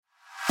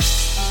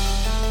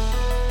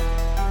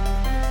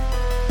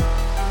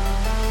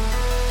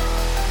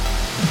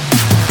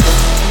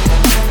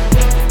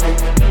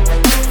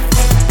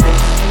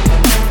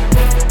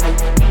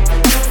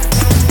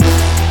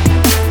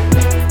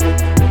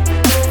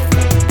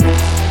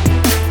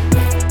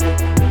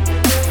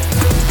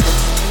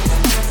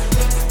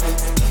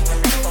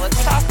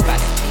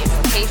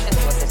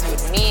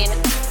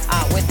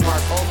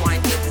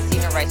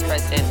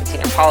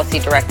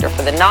Policy Director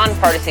for the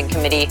Nonpartisan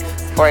Committee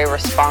for a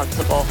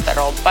Responsible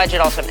Federal Budget,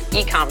 also an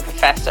econ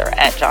professor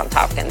at Johns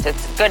Hopkins.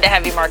 It's good to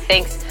have you, Mark.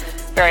 Thanks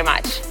very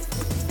much.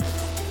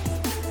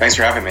 Thanks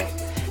for having me.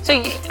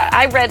 So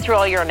I read through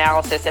all your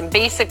analysis, and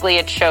basically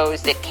it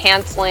shows that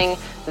canceling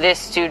this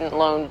student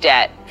loan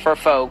debt for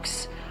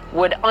folks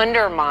would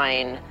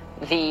undermine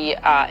the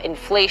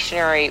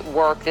inflationary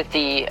work that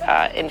the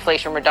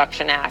Inflation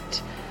Reduction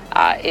Act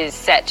is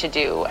set to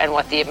do and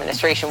what the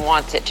administration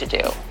wants it to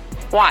do.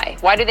 Why?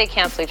 Why do they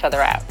cancel each other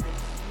out?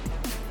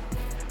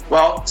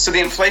 Well, so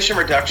the Inflation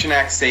Reduction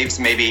Act saves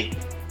maybe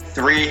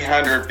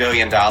 $300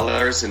 billion in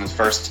the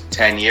first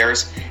 10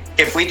 years.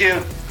 If we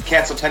do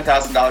cancel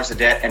 $10,000 of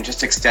debt and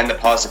just extend the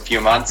pause a few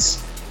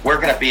months,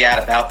 we're going to be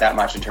at about that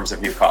much in terms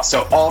of new costs.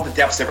 So all the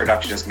deficit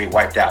reduction is going to be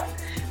wiped out.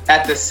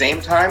 At the same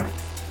time,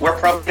 we're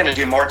probably going to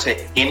do more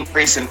to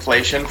increase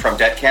inflation from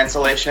debt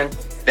cancellation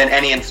than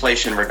any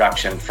inflation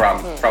reduction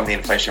from the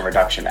Inflation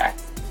Reduction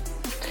Act.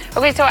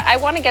 Okay, so I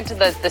want to get to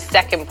the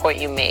second point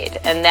you made,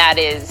 and that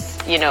is,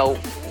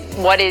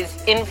 what is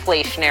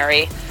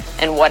inflationary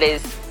and what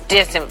is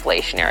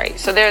disinflationary.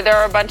 So there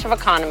are a bunch of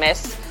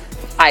economists.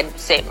 I'd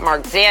say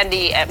Mark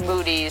Zandi at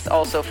Moody's,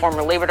 also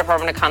former Labor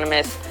Department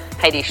economist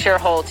Heidi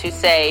Shierholz, who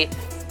say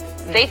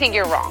they think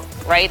you're wrong,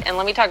 right? And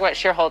let me talk about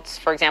Shierholz,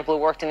 for example,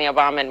 who worked in the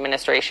Obama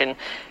administration.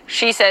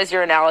 She says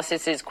your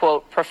analysis is,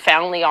 quote,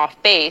 profoundly off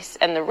base.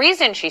 And the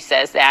reason she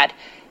says that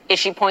is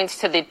she points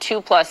to the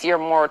 2+ year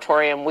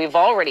moratorium we've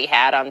already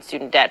had on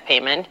student debt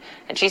payment.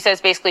 And she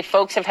says basically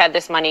folks have had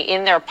this money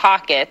in their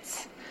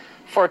pockets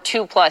for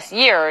 2+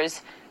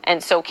 years.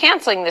 And so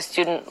canceling the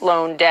student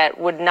loan debt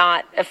would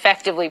not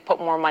effectively put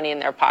more money in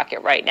their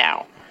pocket right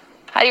now.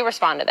 How do you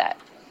respond to that?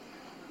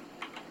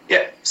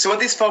 Yeah, so what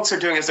these folks are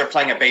doing is they're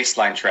playing a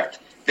baseline trick.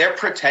 They're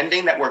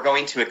pretending that we're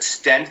going to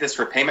extend this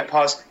repayment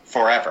pause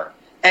forever.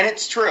 And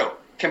it's true.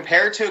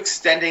 Compared to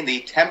extending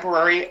the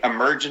temporary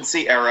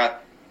emergency era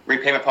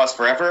repayment pause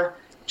forever,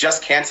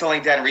 just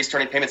canceling debt and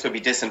restarting payments would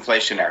be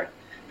disinflationary.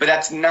 But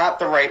that's not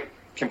the right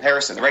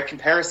comparison. The right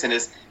comparison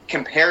is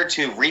compared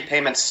to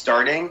repayments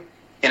starting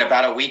in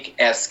about a week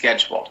as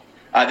scheduled.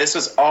 This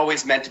was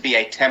always meant to be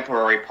a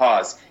temporary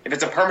pause. If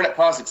it's a permanent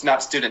pause, it's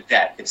not student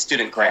debt, it's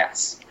student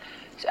grants.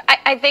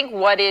 I think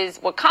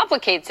what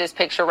complicates this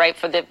picture, right,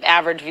 for the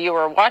average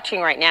viewer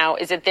watching right now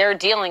is that they're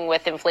dealing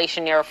with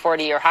inflation near a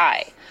 40-year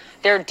high.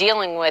 They're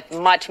dealing with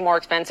much more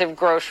expensive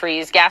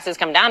groceries. Gas has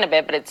come down a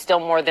bit, but it's still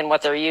more than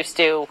what they're used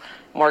to.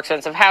 More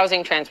expensive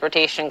housing,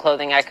 transportation,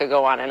 clothing, I could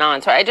go on and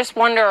on. So I just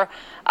wonder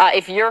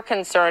if you're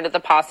concerned at the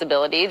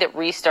possibility that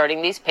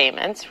restarting these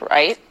payments,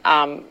 right,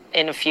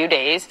 in a few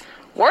days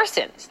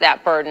worsens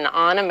that burden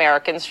on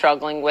Americans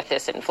struggling with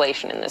this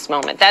inflation in this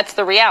moment. That's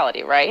the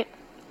reality, right?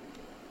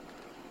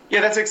 Yeah,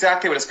 that's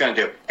exactly what it's going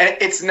to do. And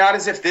it's not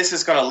as if this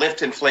is going to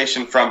lift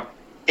inflation from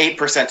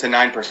 8% to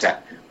 9%.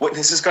 What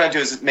this is going to do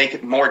is make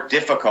it more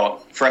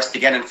difficult for us to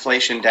get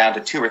inflation down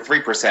to 2 or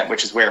 3%,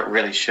 which is where it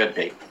really should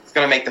be. It's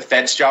going to make the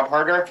Fed's job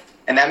harder,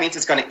 and that means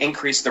it's going to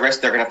increase the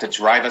risk they're going to have to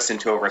drive us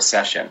into a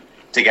recession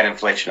to get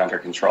inflation under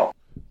control.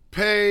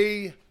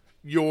 Pay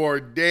your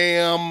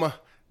damn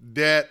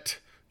debt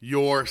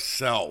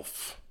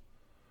yourself.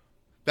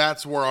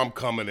 That's where I'm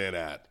coming in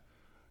at.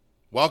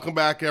 Welcome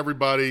back,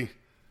 everybody.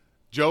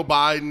 Joe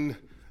Biden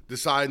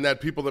deciding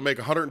that people that make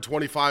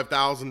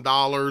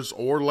 $125,000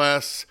 or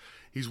less,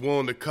 he's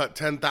willing to cut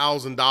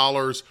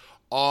 $10,000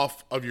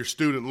 off of your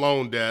student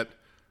loan debt.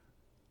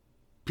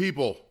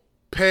 People,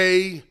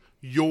 pay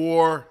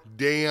your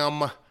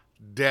damn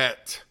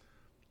debt.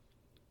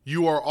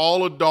 You are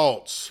all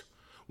adults.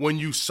 When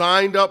you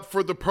signed up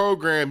for the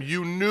program,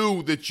 you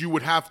knew that you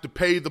would have to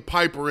pay the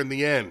piper in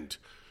the end.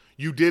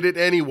 You did it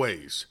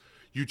anyways.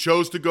 You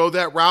chose to go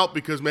that route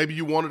because maybe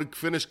you wanted to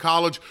finish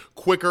college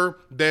quicker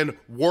than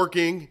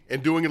working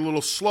and doing it a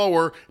little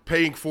slower,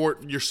 paying for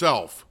it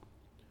yourself.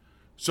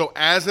 So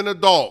as an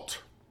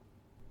adult,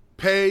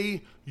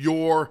 pay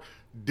your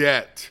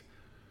debt.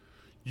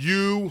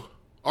 You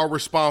are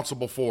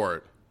responsible for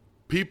it.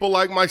 People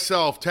like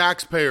myself,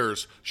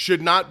 taxpayers,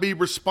 should not be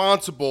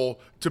responsible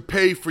to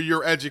pay for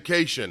your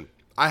education.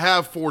 I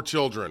have 4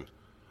 children.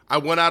 I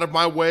went out of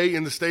my way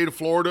in the state of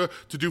Florida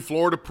to do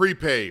Florida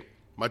prepay.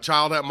 My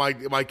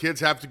kids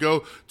have to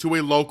go to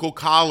a local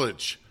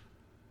college,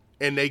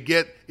 and they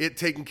get it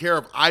taken care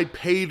of. I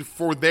paid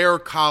for their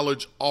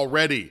college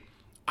already.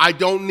 I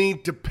don't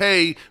need to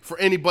pay for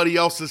anybody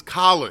else's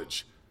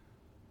college.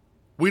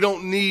 We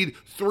don't need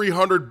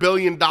 $300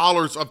 billion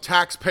of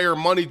taxpayer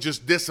money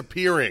just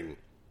disappearing.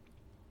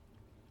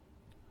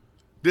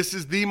 This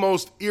is the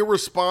most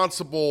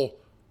irresponsible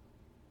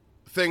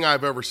thing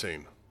I've ever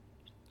seen.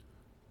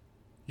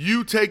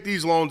 You take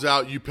these loans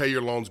out, you pay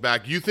your loans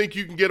back. You think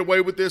you can get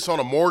away with this on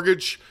a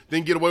mortgage,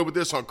 then get away with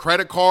this on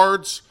credit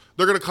cards?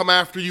 They're going to come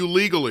after you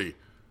legally.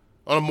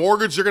 On a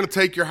mortgage, they're going to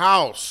take your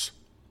house.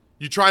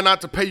 You try not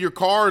to pay your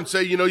car and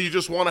say, you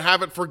just want to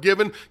have it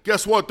forgiven.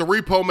 Guess what? The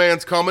repo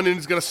man's coming and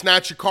he's going to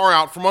snatch your car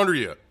out from under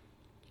you.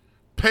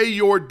 Pay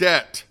your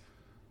debt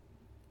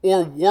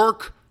or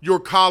work your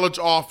college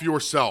off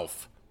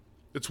yourself.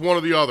 It's one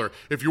or the other.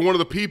 If you're one of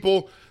the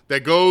people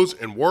that goes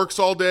and works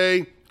all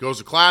day, goes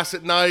to class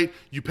at night,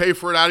 you pay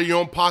for it out of your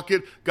own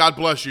pocket, God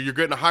bless you. You're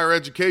getting a higher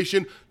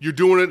education. You're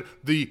doing it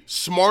the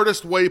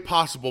smartest way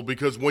possible,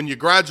 because when you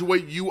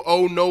graduate, you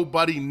owe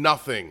nobody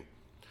nothing.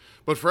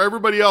 But for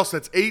everybody else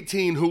that's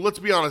 18, who, let's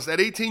be honest, at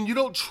 18, you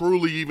don't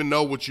truly even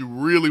know what you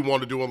really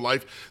want to do in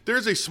life.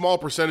 There's a small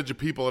percentage of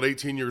people at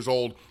 18 years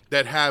old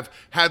that have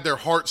had their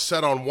heart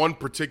set on one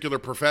particular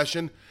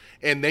profession,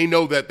 and they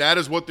know that that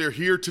is what they're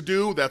here to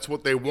do. That's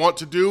what they want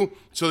to do,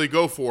 so they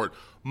go for it.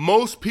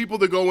 Most people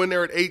that go in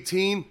there at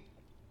 18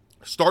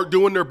 start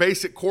doing their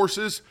basic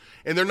courses,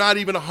 and they're not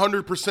even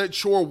 100%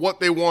 sure what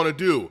they want to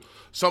do.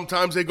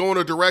 Sometimes they go in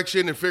a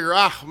direction and figure,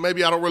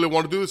 maybe I don't really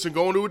want to do this, and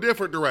go into a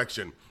different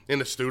direction.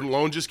 And the student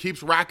loan just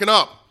keeps racking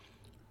up.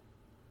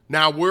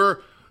 Now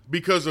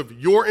because of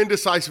your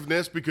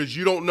indecisiveness, because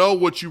you don't know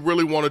what you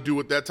really want to do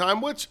at that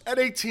time, which at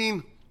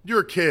 18,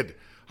 you're a kid.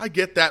 I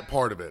get that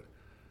part of it.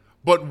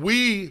 But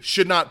we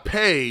should not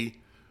pay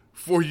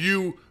for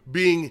you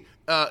being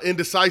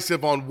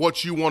indecisive on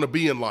what you want to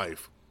be in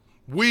life.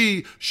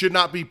 We should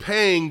not be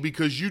paying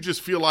because you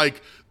just feel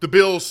like the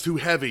bill's too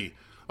heavy.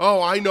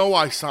 Oh, I know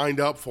I signed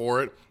up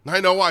for it.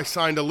 I know I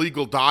signed a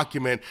legal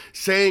document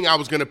saying I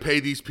was going to pay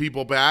these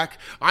people back.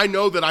 I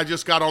know that I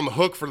just got on the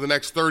hook for the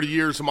next 30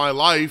 years of my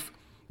life,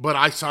 but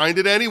I signed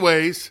it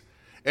anyways.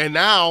 And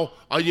now,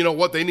 you know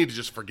what? They need to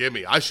just forgive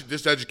me.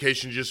 This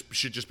education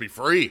should just be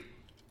free.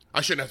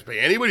 I shouldn't have to pay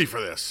anybody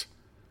for this.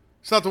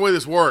 It's not the way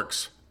this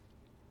works.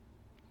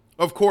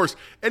 Of course,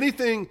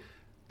 anything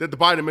that the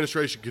Biden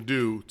administration can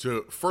do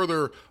to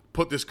further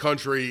put this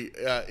country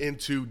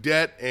into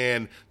debt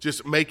and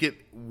just make it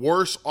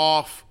worse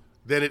off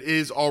than it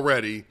is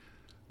already,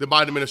 the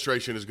Biden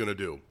administration is going to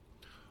do.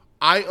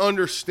 I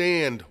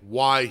understand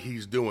why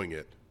he's doing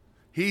it.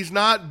 He's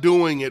not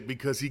doing it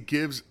because he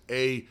gives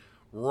a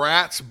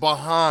rat's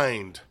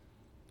behind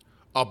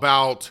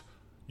about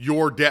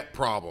your debt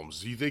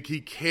problems. You think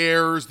he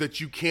cares that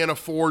you can't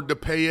afford to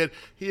pay it?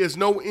 He has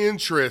no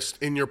interest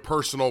in your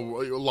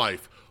personal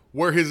life.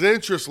 Where his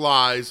interest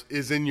lies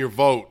is in your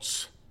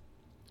votes.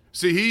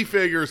 See, he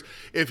figures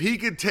if he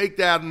could take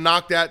that and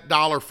knock that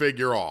dollar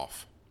figure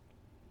off,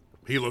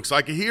 he looks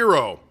like a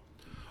hero.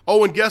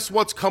 Oh, and guess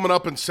what's coming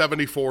up in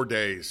 74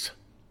 days?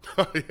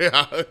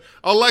 Yeah,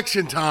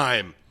 election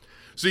time.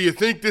 So you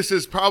think this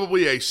is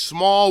probably a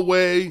small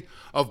way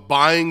of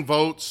buying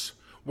votes?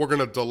 We're going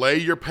to delay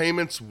your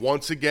payments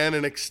once again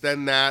and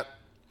extend that.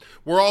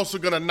 We're also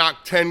going to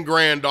knock 10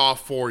 grand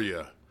off for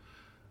you.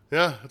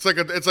 Yeah, it's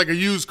like a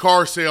used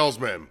car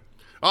salesman.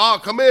 Oh,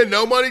 come in,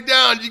 no money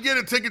down. You get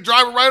a ticket,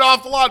 drive it right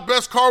off the lot.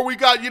 Best car we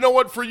got. You know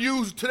what, for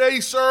you today,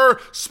 sir,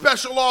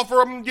 special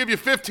offer. I'm going to give you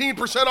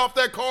 15% off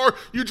that car.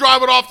 You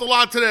drive it off the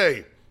lot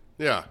today.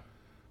 Yeah,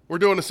 we're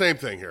doing the same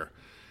thing here.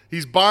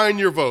 He's buying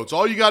your votes.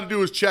 All you got to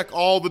do is check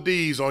all the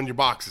D's on your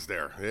boxes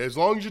there. As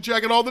long as you're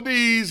checking all the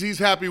D's, he's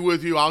happy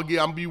with you. I'll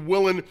be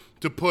willing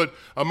to put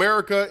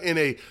America in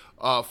a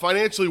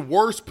financially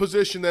worse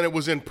position than it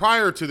was in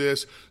prior to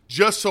this,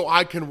 just so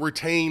I can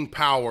retain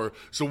power,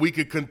 so we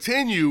could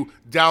continue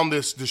down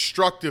this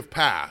destructive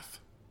path.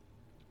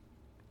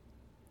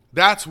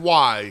 That's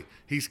why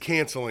he's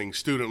canceling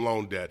student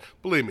loan debt.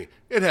 Believe me,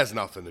 it has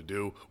nothing to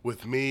do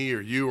with me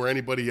or you or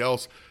anybody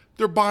else.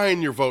 They're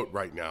buying your vote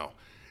right now.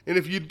 And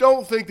if you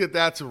don't think that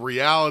that's a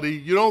reality,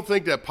 you don't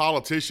think that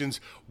politicians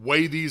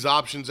weigh these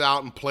options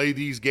out and play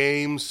these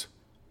games,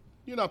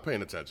 you're not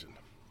paying attention.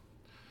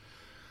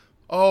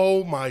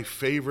 Oh, my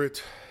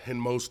favorite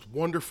and most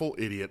wonderful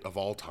idiot of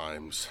all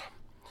times.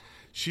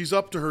 She's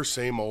up to her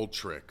same old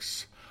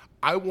tricks.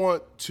 Let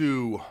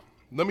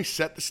me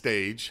set the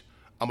stage.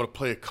 I'm going to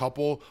play a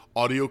couple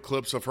audio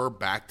clips of her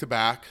back to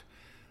back.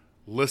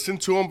 Listen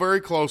to them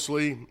very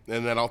closely,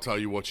 and then I'll tell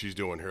you what she's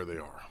doing. Here they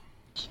are.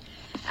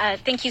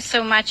 Thank you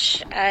so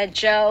much,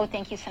 Joe.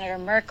 Thank you, Senator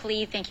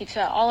Merkley. Thank you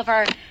to all of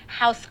our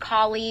House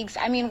colleagues.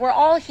 I mean, we're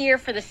all here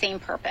for the same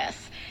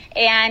purpose.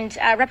 And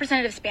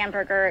Representative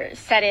Spanberger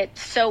said it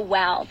so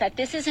well, that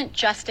this isn't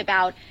just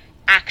about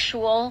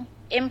actual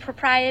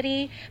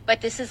impropriety,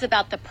 but this is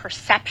about the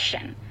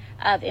perception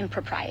of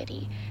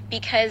impropriety.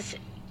 Because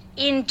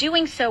in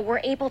doing so,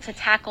 we're able to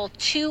tackle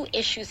two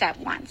issues at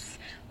once.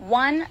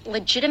 One,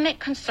 legitimate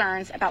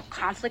concerns about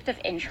conflict of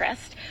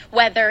interest,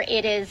 whether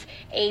it is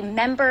a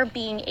member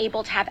being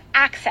able to have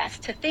access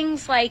to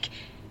things like,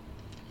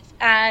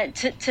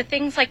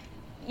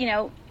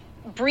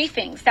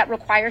 briefings that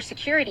require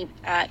security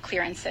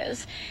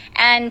clearances,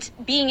 and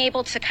being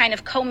able to kind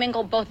of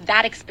commingle both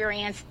that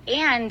experience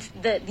and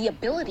the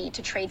ability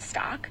to trade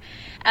stock.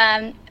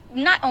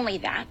 Not only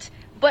that,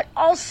 but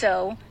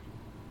also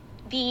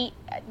the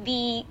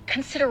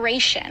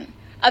consideration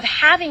of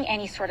having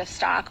any sort of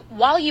stock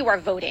while you are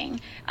voting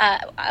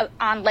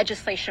on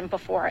legislation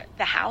before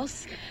the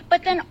House.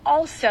 But then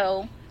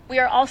also, we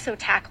are also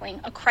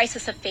tackling a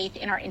crisis of faith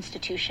in our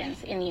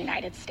institutions in the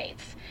United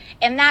States.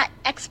 And that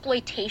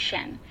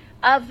exploitation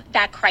of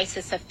that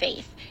crisis of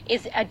faith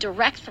is a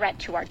direct threat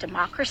to our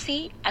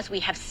democracy, as we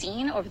have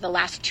seen over the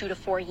last 2 to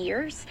 4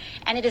 years.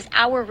 And it is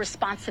our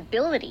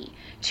responsibility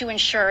to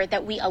ensure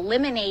that we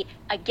eliminate,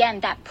 again,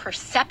 that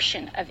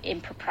perception of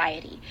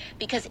impropriety,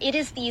 because it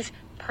is these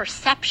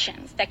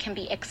perceptions that can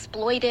be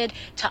exploited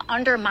to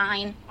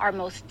undermine our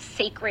most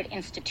sacred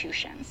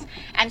institutions.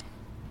 And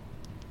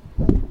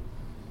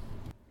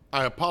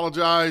I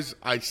apologize.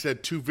 I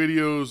said 2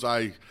 videos.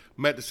 I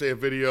meant to say a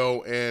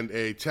video and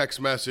a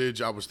text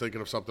message. I was thinking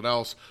of something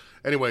else.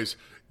 Anyways,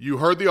 you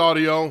heard the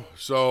audio,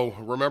 so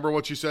remember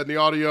what you said in the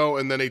audio,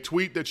 and then a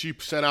tweet that she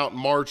sent out in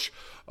March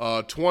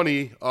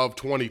 20 of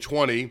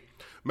 2020.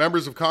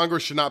 Members of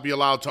Congress should not be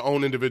allowed to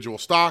own individual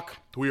stock.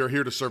 We are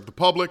here to serve the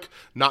public,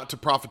 not to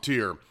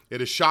profiteer.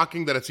 It is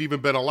shocking that it's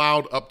even been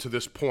allowed up to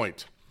this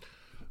point.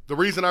 The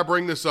reason I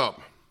bring this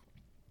up,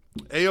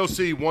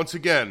 AOC, once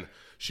again,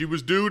 she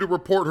was due to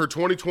report her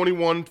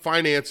 2021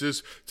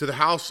 finances to the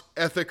House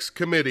Ethics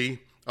Committee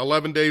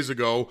 11 days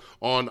ago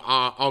on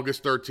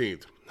August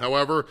 13th.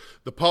 However,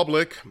 the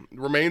public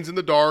remains in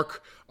the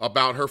dark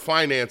about her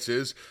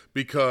finances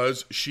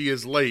because she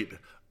is late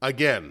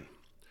again.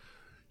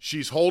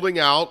 She's holding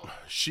out.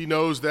 She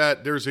knows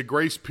that there's a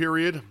grace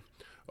period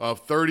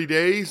of 30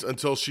 days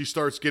until she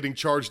starts getting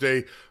charged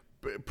a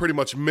pretty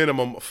much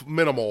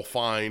minimal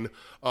fine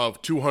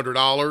of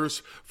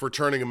 $200 for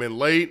turning them in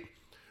late.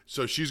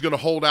 So she's going to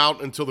hold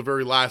out until the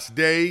very last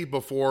day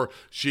before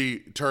she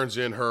turns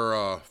in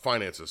her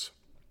finances.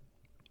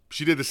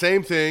 She did the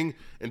same thing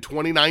in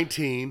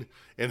 2019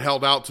 and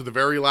held out to the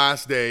very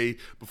last day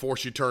before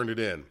she turned it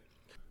in.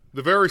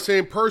 The very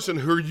same person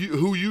who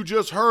you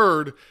just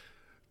heard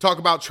talk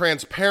about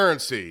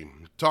transparency,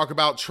 talk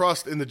about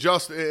trust in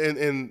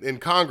in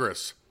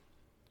Congress.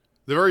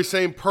 The very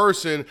same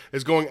person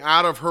is going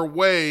out of her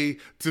way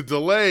to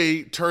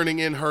delay turning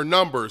in her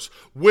numbers,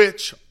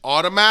 which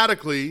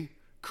automatically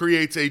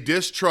creates a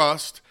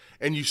distrust,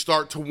 and you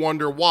start to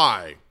wonder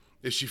why.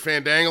 Is she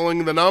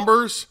fandangling the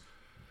numbers?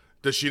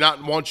 Does she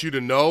not want you to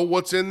know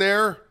what's in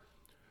there?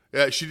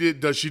 Does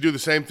she do the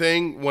same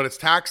thing when it's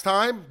tax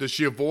time? Does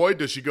she avoid?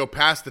 Does she go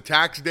past the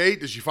tax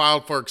date? Does she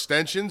file for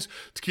extensions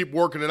to keep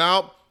working it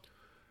out?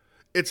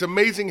 It's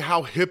amazing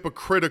how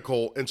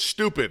hypocritical and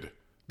stupid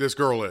this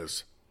girl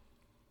is.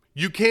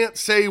 You can't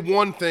say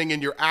one thing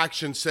and your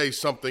actions say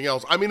something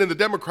else. I mean, in the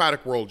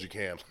Democratic world, you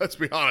can. Let's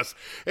be honest.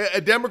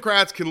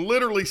 Democrats can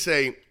literally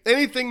say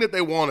anything that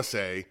they want to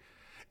say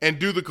and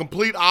do the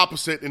complete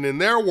opposite, and in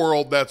their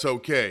world, that's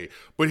okay.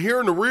 But here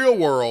in the real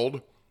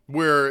world,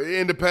 where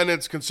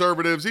independents,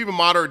 conservatives, even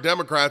moderate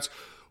Democrats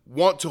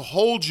want to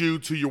hold you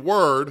to your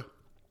word,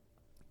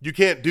 you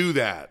can't do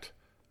that.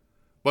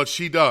 But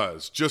she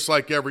does, just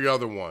like every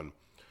other one.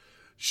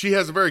 She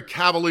has a very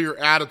cavalier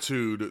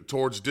attitude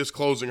towards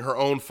disclosing her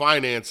own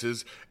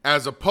finances,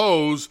 as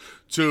opposed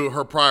to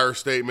her prior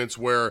statements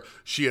where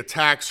she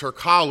attacks her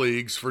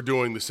colleagues for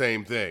doing the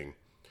same thing.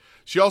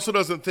 She also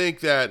doesn't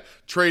think that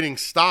trading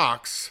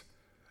stocks,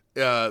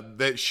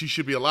 that she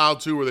should be allowed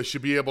to, or they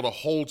should be able to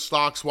hold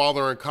stocks while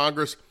they're in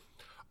Congress.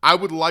 I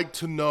would like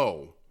to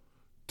know,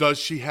 does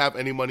she have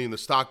any money in the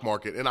stock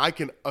market? And I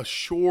can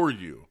assure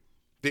you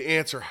the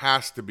answer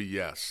has to be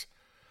yes.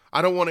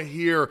 I don't want to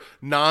hear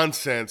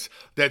nonsense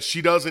that she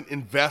doesn't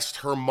invest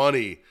her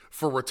money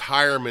for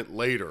retirement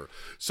later.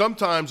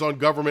 Sometimes on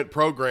government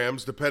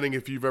programs, depending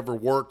if you've ever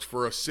worked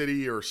for a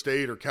city or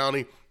state or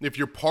county, if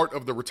you're part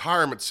of the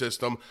retirement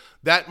system,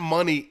 that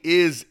money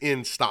is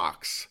in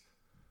stocks.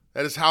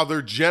 That is how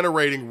they're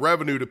generating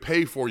revenue to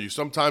pay for you.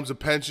 Sometimes the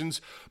pensions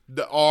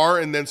are,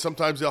 and then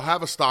sometimes they'll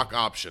have a stock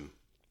option.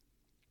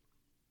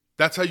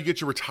 That's how you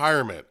get your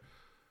retirement.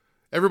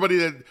 Everybody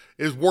that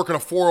is working a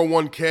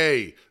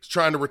 401k is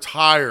trying to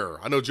retire.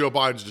 I know Joe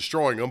Biden's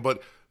destroying them,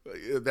 but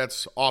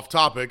that's off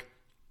topic.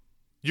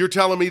 You're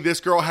telling me this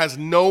girl has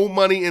no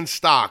money in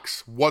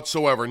stocks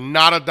whatsoever,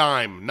 not a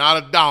dime,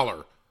 not a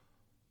dollar,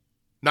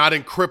 not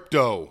in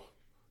crypto,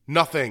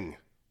 nothing.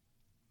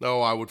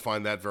 No, I would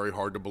find that very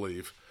hard to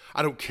believe.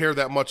 I don't care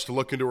that much to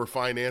look into her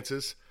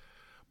finances,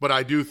 but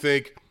I do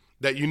think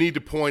that you need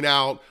to point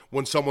out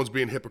when someone's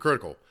being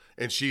hypocritical,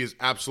 and she is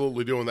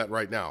absolutely doing that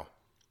right now.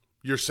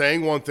 You're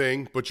saying one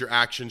thing, but your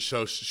actions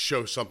show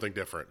something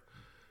different.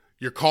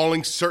 You're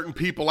calling certain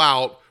people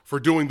out for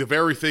doing the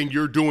very thing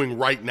you're doing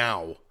right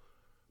now.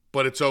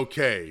 But it's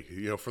okay,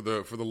 for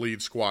the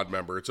lead squad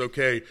member. It's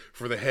okay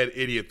for the head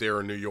idiot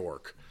there in New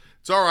York.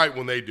 It's all right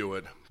when they do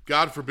it.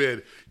 God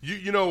forbid.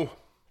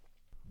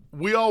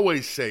 We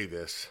always say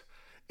this.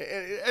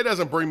 It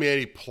doesn't bring me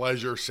any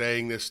pleasure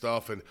saying this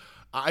stuff, and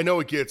I know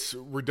it gets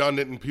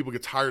redundant and people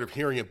get tired of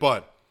hearing it,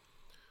 but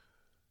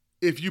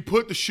if you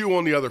put the shoe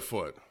on the other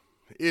foot,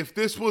 if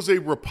this was a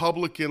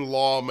Republican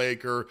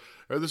lawmaker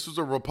or this was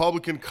a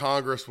Republican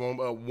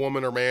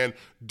congresswoman or man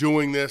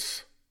doing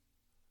this,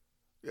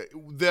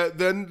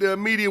 then the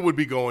media would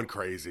be going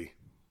crazy.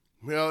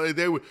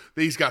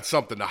 He's got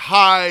something to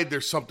hide.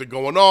 There's something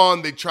going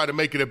on. They try to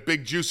make it a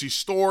big, juicy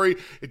story.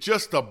 It's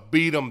just to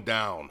beat them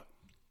down.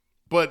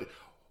 But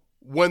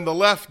when the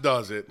left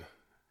does it,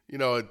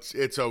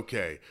 it's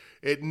okay.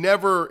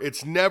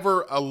 it's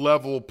never a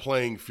level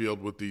playing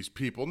field with these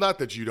people. Not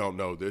that you don't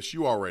know this.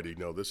 You already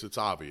know this. It's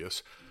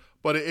obvious.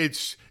 But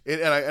it's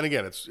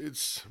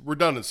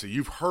redundancy.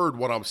 You've heard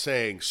what I'm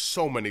saying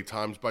so many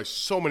times by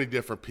so many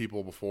different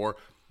people before.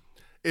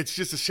 It's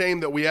just a shame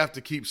that we have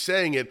to keep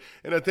saying it.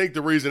 And I think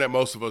the reason that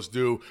most of us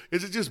do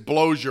is it just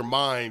blows your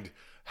mind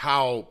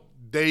how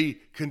they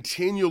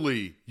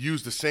continually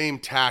use the same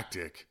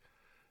tactic.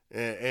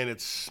 And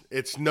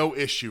it's no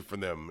issue for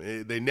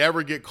them. They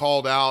never get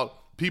called out.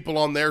 People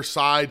on their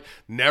side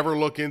never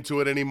look into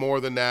it any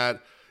more than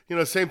that.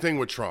 Same thing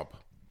with Trump.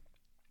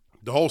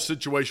 The whole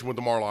situation with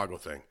the Mar-a-Lago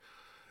thing.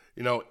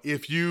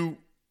 If you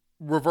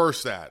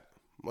reverse that,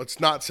 let's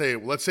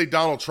say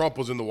Donald Trump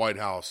was in the White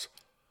House.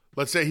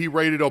 Let's say he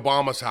raided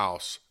Obama's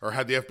house, or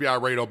had the FBI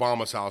raid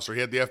Obama's house, or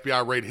he had the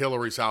FBI raid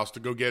Hillary's house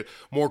to go get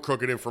more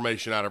crooked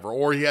information out of her,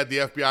 or he had the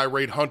FBI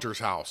raid Hunter's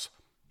house.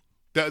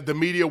 The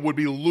media would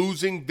be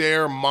losing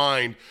their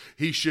mind.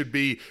 He should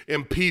be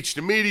impeached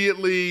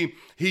immediately.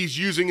 He's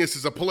using this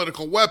as a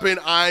political weapon.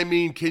 I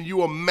mean, can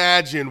you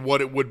imagine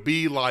what it would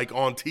be like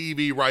on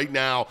TV right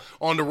now,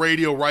 on the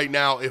radio right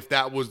now, if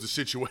that was the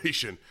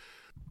situation?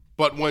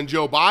 But when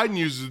Joe Biden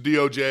uses the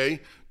DOJ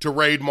to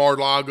raid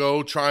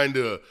Mar-a-Lago, trying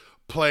to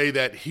play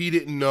that he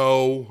didn't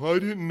know, I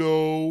didn't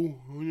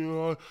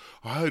know,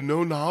 I had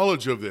no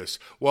knowledge of this.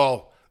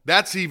 Well,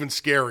 that's even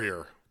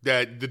scarier.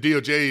 That the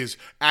DOJ is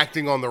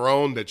acting on their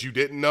own, that you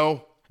didn't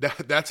know,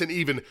 that's an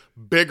even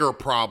bigger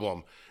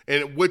problem.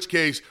 And in which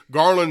case,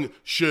 Garland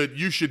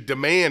you should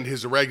demand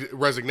his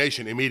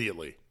resignation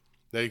immediately,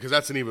 because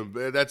that's an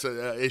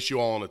issue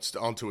all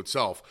onto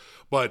itself.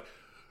 But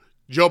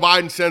Joe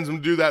Biden sends him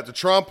to do that to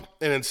Trump,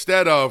 and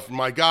instead of,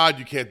 my God,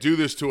 you can't do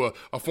this to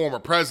a former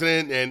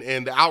president,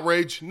 and the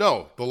outrage,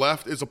 no, the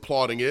left is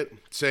applauding it,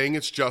 saying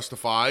it's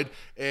justified,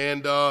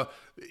 and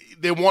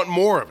they want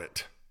more of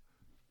it.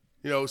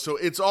 So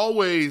it's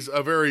always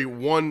a very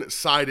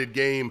one-sided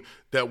game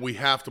that we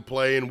have to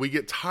play, and we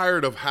get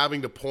tired of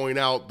having to point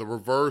out the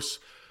reverse.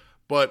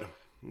 But,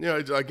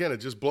 again, it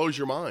just blows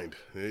your mind.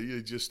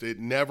 It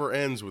never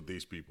ends with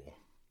these people.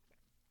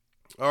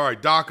 All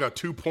right, DACA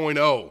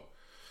 2.0.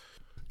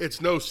 It's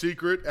no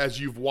secret, as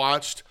you've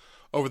watched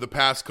over the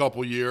past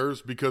couple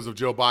years, because of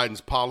Joe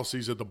Biden's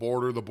policies at the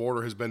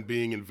border has been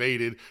being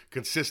invaded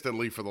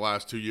consistently for the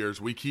last 2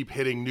 years. We keep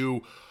hitting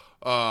new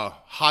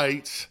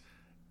heights.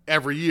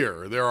 Every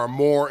year, there are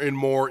more and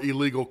more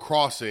illegal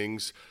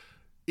crossings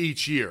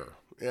each year.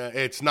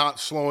 It's not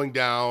slowing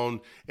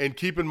down. And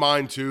keep in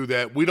mind, too,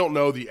 that we don't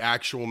know the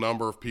actual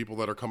number of people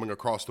that are coming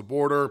across the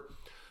border.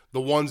 The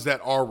ones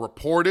that are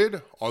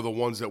reported are the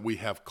ones that we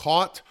have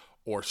caught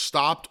or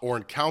stopped or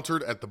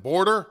encountered at the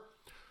border.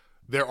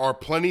 There are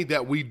plenty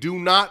that we do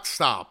not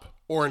stop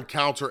or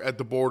encounter at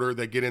the border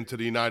that get into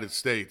the United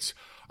States.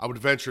 I would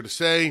venture to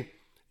say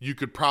you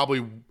could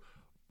probably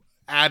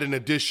add an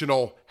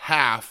additional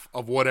half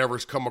of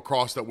whatever's come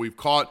across that we've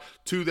caught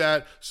to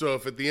that. So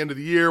if at the end of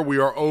the year we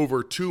are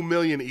over 2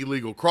 million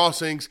illegal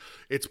crossings,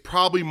 it's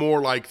probably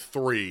more like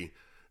 3.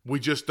 We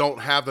just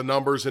don't have the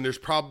numbers, and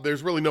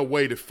there's really no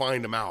way to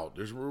find them out.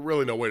 There's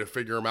really no way to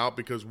figure them out,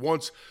 because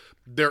once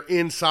they're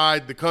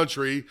inside the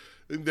country,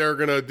 they're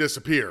going to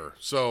disappear.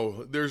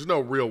 So there's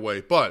no real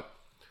way. But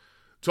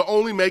to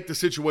only make the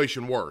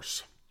situation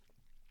worse,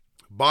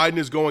 Biden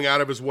is going out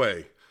of his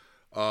way.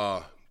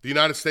 The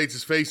United States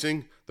is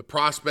facing the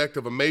prospect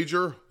of a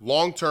major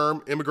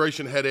long-term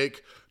immigration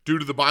headache due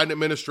to the Biden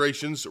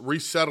administration's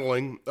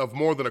resettling of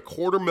more than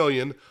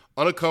 250,000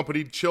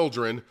 unaccompanied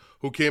children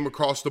who came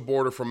across the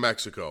border from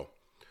Mexico.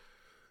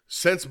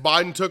 Since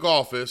Biden took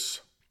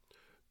office,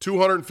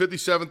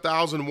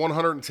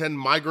 257,110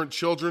 migrant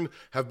children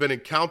have been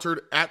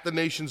encountered at the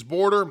nation's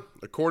border.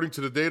 According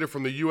to the data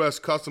from the U.S.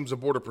 Customs and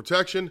Border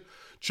Protection,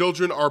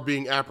 children are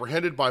being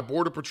apprehended by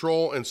Border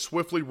Patrol and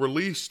swiftly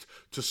released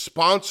to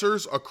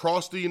sponsors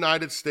across the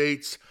United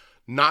States,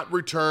 not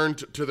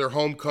returned to their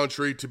home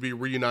country to be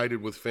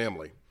reunited with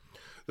family.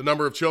 The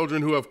number of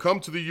children who have come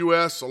to the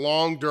U.S.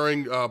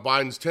 during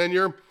Biden's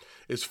tenure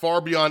is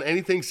far beyond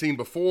anything seen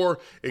before,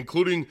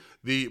 including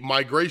the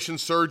migration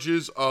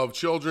surges of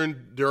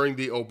children during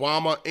the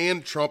Obama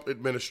and Trump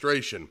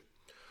administration.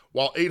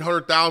 While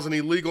 800,000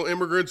 illegal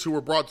immigrants who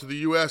were brought to the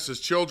U.S.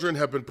 as children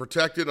have been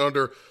protected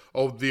under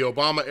the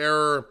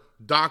Obama-era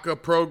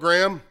DACA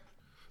program.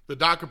 The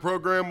DACA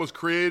program was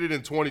created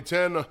in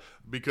 2010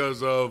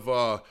 because of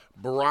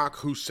Barack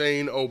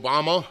Hussein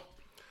Obama.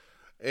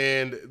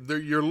 And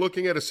you're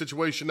looking at a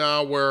situation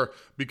now where,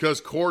 because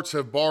courts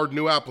have barred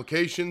new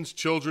applications,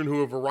 children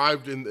who have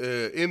arrived in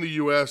the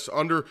U.S.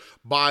 under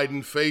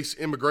Biden face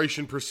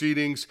immigration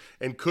proceedings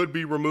and could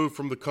be removed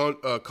from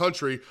the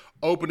country,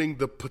 opening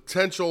the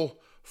potential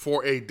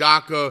for a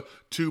DACA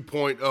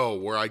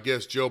 2.0, where I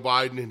guess Joe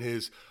Biden and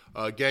his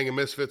gang of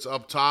misfits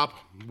up top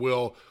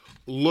will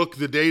look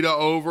the data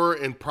over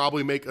and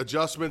probably make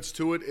adjustments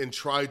to it and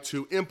try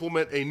to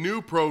implement a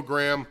new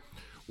program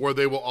where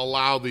they will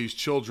allow these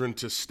children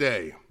to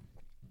stay.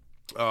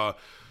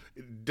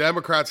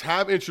 Democrats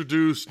have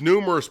introduced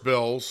numerous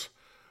bills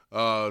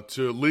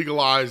to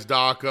legalize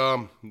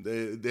DACA.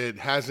 It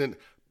hasn't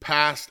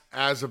passed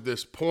as of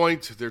this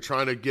point. They're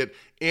trying to get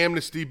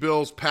amnesty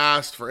bills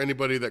passed for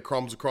anybody that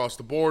comes across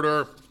the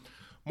border.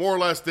 More or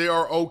less, they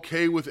are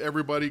okay with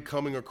everybody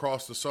coming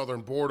across the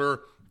southern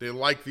border. They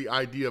like the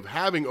idea of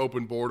having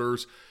open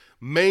borders.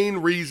 Main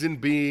reason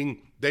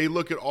being they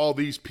look at all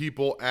these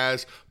people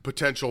as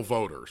potential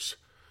voters.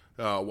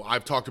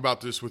 I've talked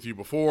about this with you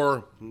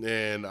before,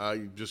 and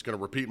I'm just going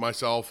to repeat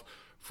myself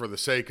for the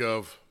sake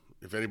of,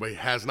 if anybody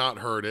has not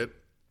heard it.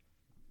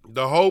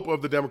 The hope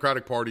of the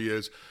Democratic Party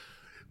is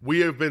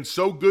we have been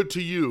so good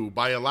to you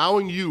by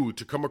allowing you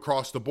to come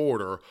across the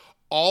border.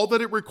 All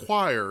that it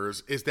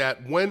requires is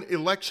that when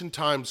election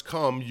times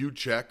come, you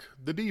check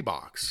the D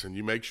box and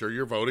you make sure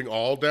you're voting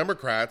all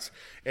Democrats,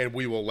 and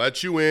we will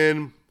let you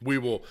in. We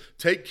will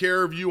take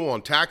care of you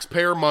on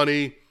taxpayer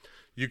money.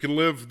 You can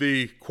live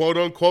the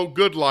quote-unquote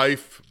good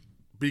life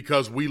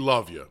because we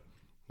love you.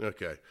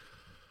 Okay.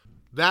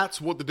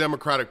 That's what the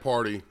Democratic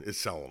Party is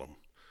selling them.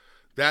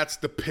 That's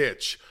the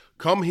pitch.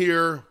 Come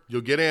here,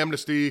 you'll get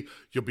amnesty,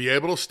 you'll be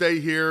able to stay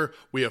here.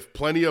 We have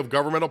plenty of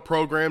governmental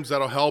programs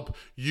that'll help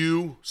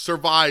you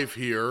survive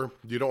here.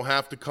 You don't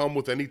have to come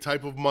with any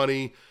type of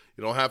money.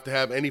 You don't have to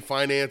have any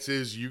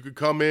finances. You could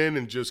come in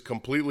and just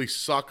completely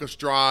suck us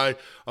dry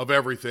of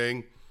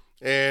everything.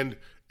 And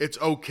it's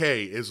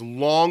okay as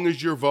long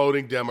as you're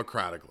voting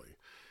democratically.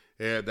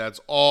 And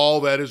that's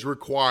all that is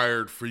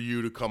required for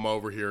you to come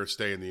over here and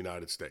stay in the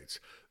United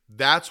States.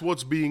 That's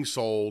what's being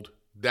sold.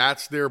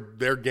 That's their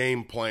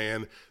game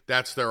plan.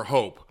 That's their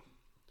hope.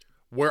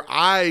 Where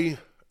I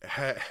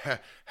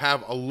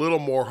have a little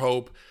more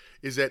hope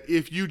is that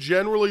if you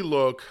generally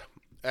look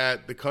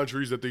at the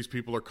countries that these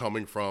people are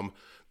coming from,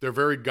 they're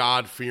very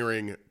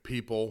God-fearing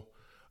people.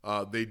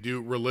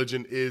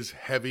 Religion is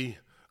heavy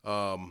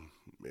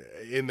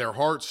in their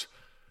hearts.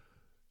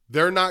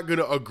 They're not going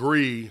to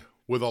agree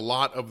with a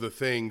lot of the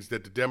things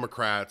that the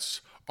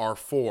Democrats are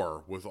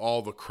for, with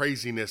all the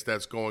craziness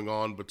that's going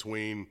on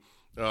between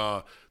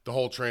the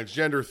whole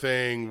transgender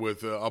thing,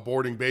 with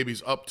aborting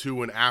babies up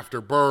to and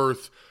after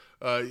birth,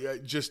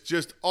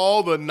 just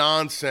all the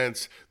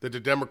nonsense that the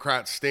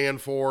Democrats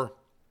stand for.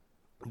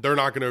 They're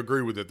not going to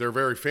agree with it. They're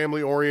very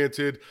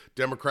family-oriented.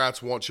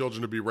 Democrats want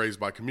children to be raised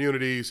by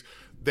communities.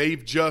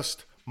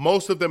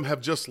 Most of them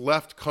have just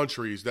left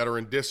countries that are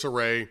in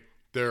disarray.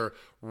 They're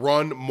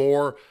run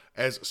more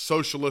as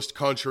socialist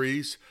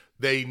countries.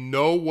 They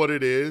know what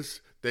it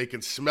is. They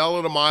can smell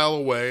it a mile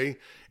away.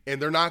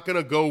 And they're not going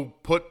to go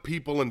put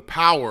people in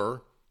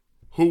power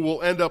who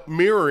will end up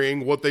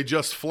mirroring what they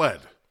just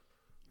fled.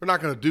 They're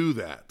not going to do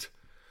that.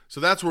 So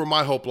that's where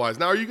my hope lies.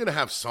 Now, are you going to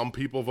have some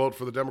people vote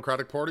for the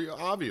Democratic Party?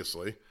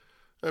 Obviously.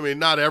 I mean,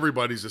 not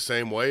everybody's the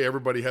same way.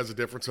 Everybody has a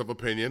difference of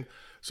opinion.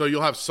 So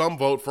you'll have some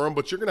vote for them,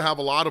 but you're going to have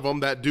a lot of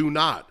them that do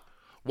not.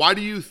 Why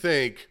do you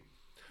think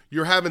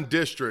you're having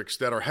districts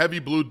that are heavy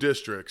blue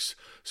districts,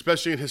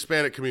 especially in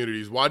Hispanic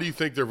communities? Why do you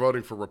think they're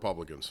voting for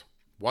Republicans?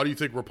 Why do you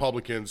think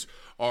Republicans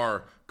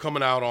are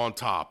coming out on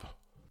top?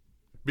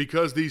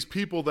 Because these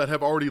people that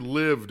have already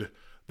lived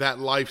that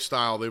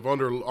lifestyle, they've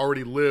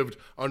already lived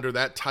under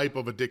that type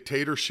of a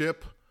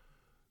dictatorship,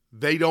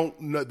 they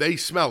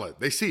smell it,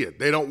 they see it.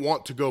 They don't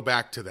want to go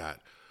back to that.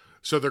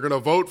 So they're going to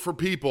vote for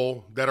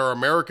people that are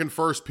American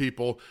first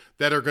people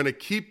that are going to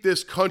keep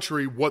this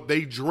country what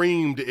they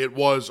dreamed it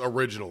was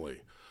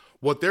originally.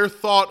 What their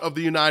thought of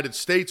the United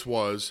States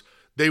was,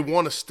 they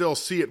want to still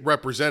see it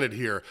represented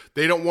here.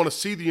 They don't want to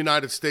see the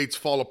United States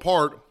fall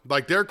apart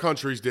like their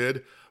countries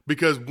did,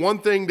 because one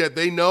thing that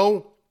they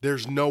know,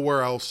 there's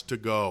nowhere else to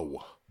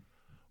go.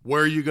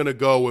 Where are you going to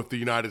go if the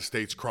United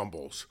States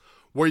crumbles?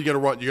 Where are you going to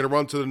run? You're going to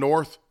run to the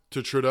north,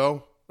 to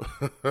Trudeau?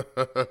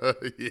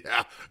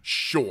 Yeah,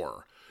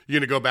 sure. You're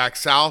going to go back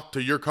south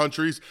to your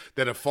countries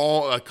that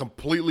have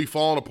completely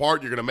fallen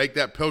apart? You're going to make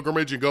that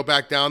pilgrimage and go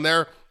back down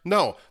there?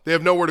 No, they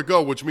have nowhere to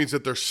go, which means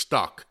that they're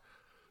stuck.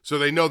 So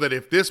they know that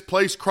if this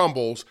place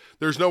crumbles,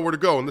 there's nowhere to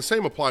go. And the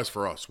same applies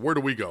for us. Where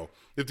do we go?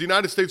 If the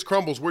United States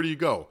crumbles, where do you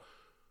go?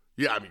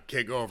 Yeah, I mean,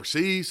 can't go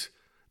overseas.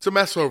 It's a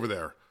mess over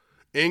there.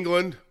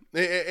 England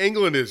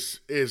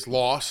is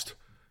lost.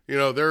 You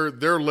know,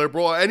 they're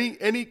liberal.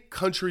 Any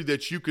country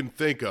that you can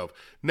think of,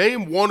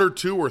 name one or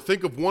two, or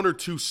think of one or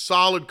two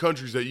solid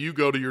countries that you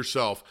go to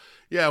yourself.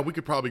 Yeah, we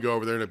could probably go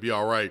over there and it'd be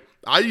all right.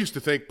 I used to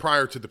think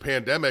prior to the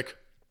pandemic,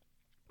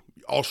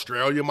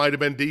 Australia might have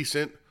been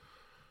decent.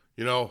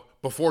 You know,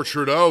 before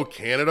Trudeau,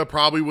 Canada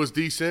probably was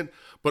decent.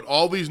 But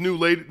all these new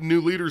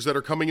leaders that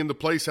are coming into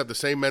place have the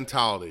same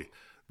mentality.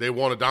 They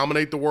want to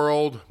dominate the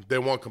world. They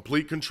want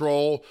complete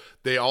control.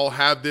 They all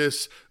have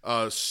this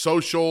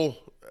social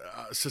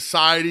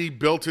society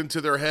built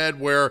into their head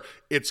where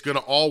it's going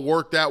to all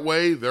work that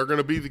way. They're going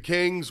to be the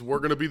kings. We're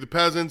going to be the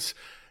peasants.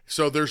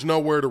 So there's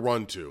nowhere to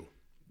run to.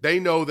 They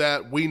know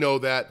that. We know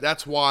that.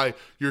 That's why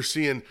you're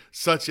seeing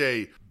such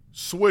a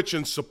switch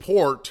in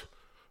support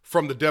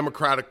from the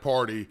Democratic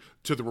Party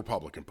to the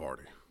Republican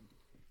Party.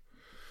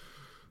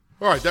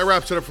 All right, that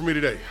wraps it up for me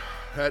today.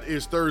 That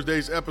is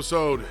Thursday's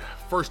episode.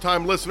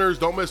 First-time listeners,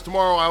 don't miss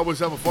tomorrow. I always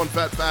have a fun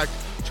fat fact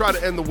try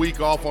to end the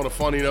week off on a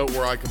funny note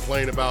where I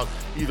complain about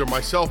either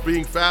myself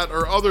being fat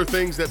or other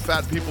things that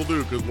fat people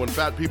do, because when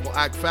fat people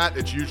act fat,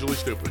 it's usually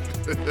stupid.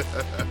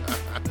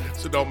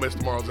 So don't miss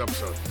tomorrow's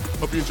episode.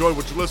 Hope you enjoyed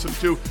what you listened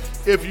to.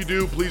 If you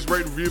do, please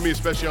rate and review me,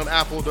 especially on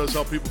Apple. It does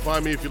help people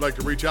find me. If you'd like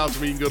to reach out to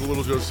me, you can go to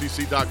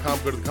littlejoecc.com,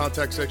 go to the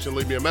contact section,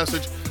 leave me a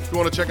message. If you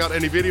want to check out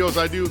any videos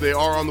I do, they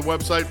are on the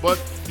website, but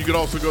you can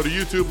also go to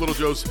YouTube, Little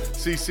Joe's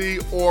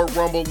CC, or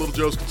Rumble, Little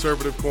Joe's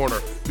Conservative Corner.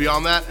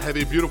 Beyond that, have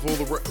a beautiful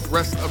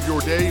rest of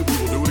your day. We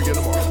will do it again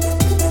tomorrow.